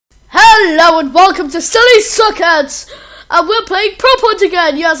Hello and welcome to SillySockHeadz, and we're playing Prop Hunt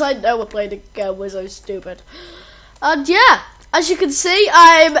again. Yes, I know we're playing again, we're so stupid. And yeah, as you can see,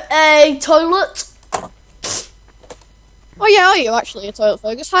 I'm a toilet. Oh yeah, are you actually a toilet,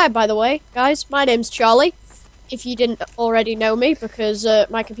 Fergus? Hi, by the way, guys, my name's Charlie. If you didn't already know me, because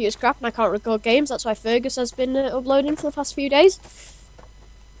my computer's crap and I can't record games, that's why Fergus has been uploading for the past few days.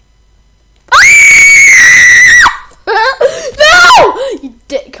 No! You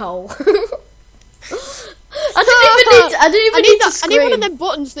dickhole. I didn't even need to scream. I need one of them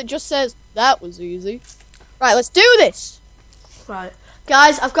buttons that just says, that was easy. Right, let's do this! Right.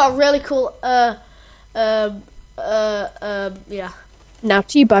 Guys, I've got a really cool, yeah. Now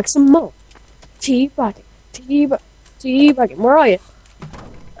teabag some more. Teabagging. Teabagging. Where are you?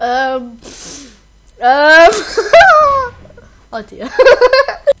 Oh dear.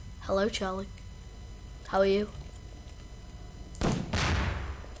 Hello, Charlie. How are you?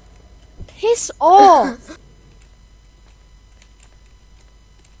 Piss off!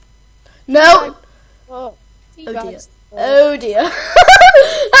 No! Oh, dear. Oh dear.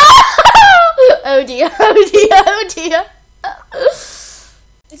 Oh dear, oh dear, oh dear.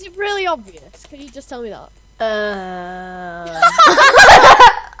 Is it really obvious? Can you just tell me that?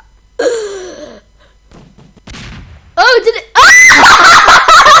 Oh, did it?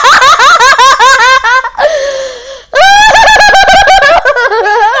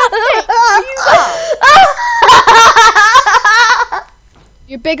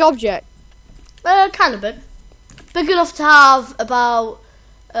 Your big object? Kind of big. Big enough to have about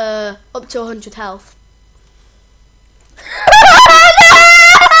up to 100 health.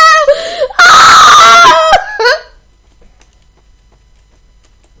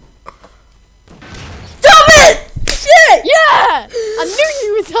 Stop it! Shit! Yeah! I knew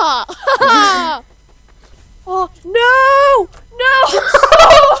you with that! Oh, no! No!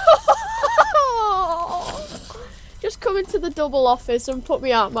 Just come into the double office and put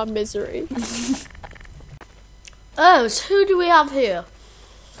me out of my misery. Oh, so who do we have here?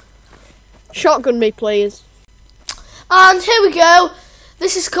 Shotgun me, please. And here we go.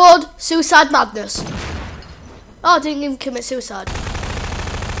 This is called Suicide Madness. Oh, I didn't even commit suicide.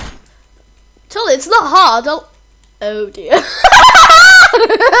 Tell you, it's not hard. Oh dear.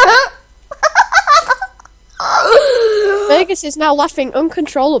 Vegas is now laughing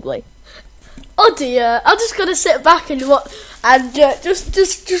uncontrollably. Oh dear. I'm just gonna sit back and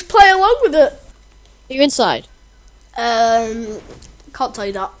just play along with it. Are you inside? Can't tell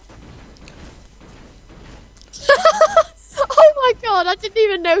you that. Oh my god, I didn't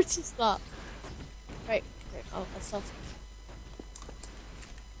even notice that. Right, oh, that's off.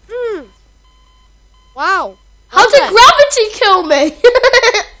 Wow. How did gravity kill me?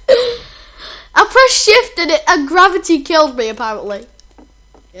 I pressed shift and gravity killed me apparently.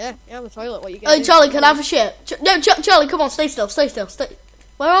 Yeah, I'm a toilet, what you getting? Oh, Charlie, can I have a shit? No, Charlie, come on, stay still.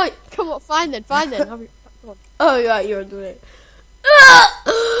 Where are you? Come on, fine then. Come on. Oh, right, you're under it.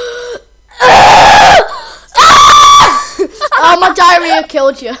 Oh, my diarrhea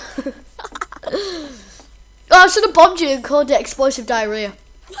killed you. Oh, I should have bombed you and called it explosive diarrhea.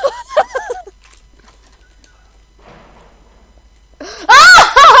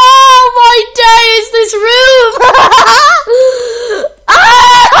 Oh, my days, this room.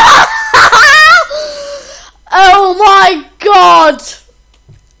 Oh, my God.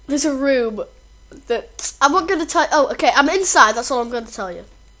 There's a room that I'm not going to tell. Oh, okay, I'm inside. That's all I'm going to tell you.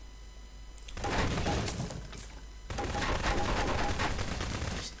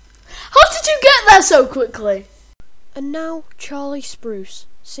 How did you get there so quickly? And now Charlie Spruce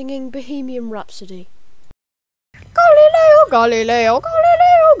singing Bohemian Rhapsody. Galileo, Galileo,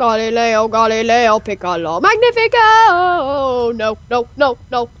 Galileo, Galileo, Galileo, Piccolo, Magnifico. No.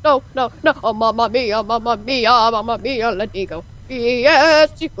 Oh, mamma mia, mamma mia, let me go.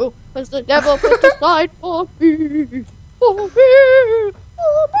 Yes, you, as the devil put aside for me, for me.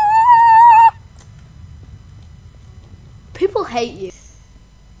 People hate you.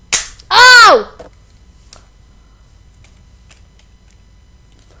 Ow!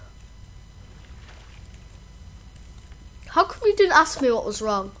 How come you didn't ask me what was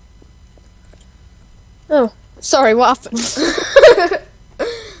wrong? Oh, sorry, what happened?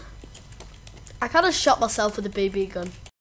 I kind of shot myself with a BB gun.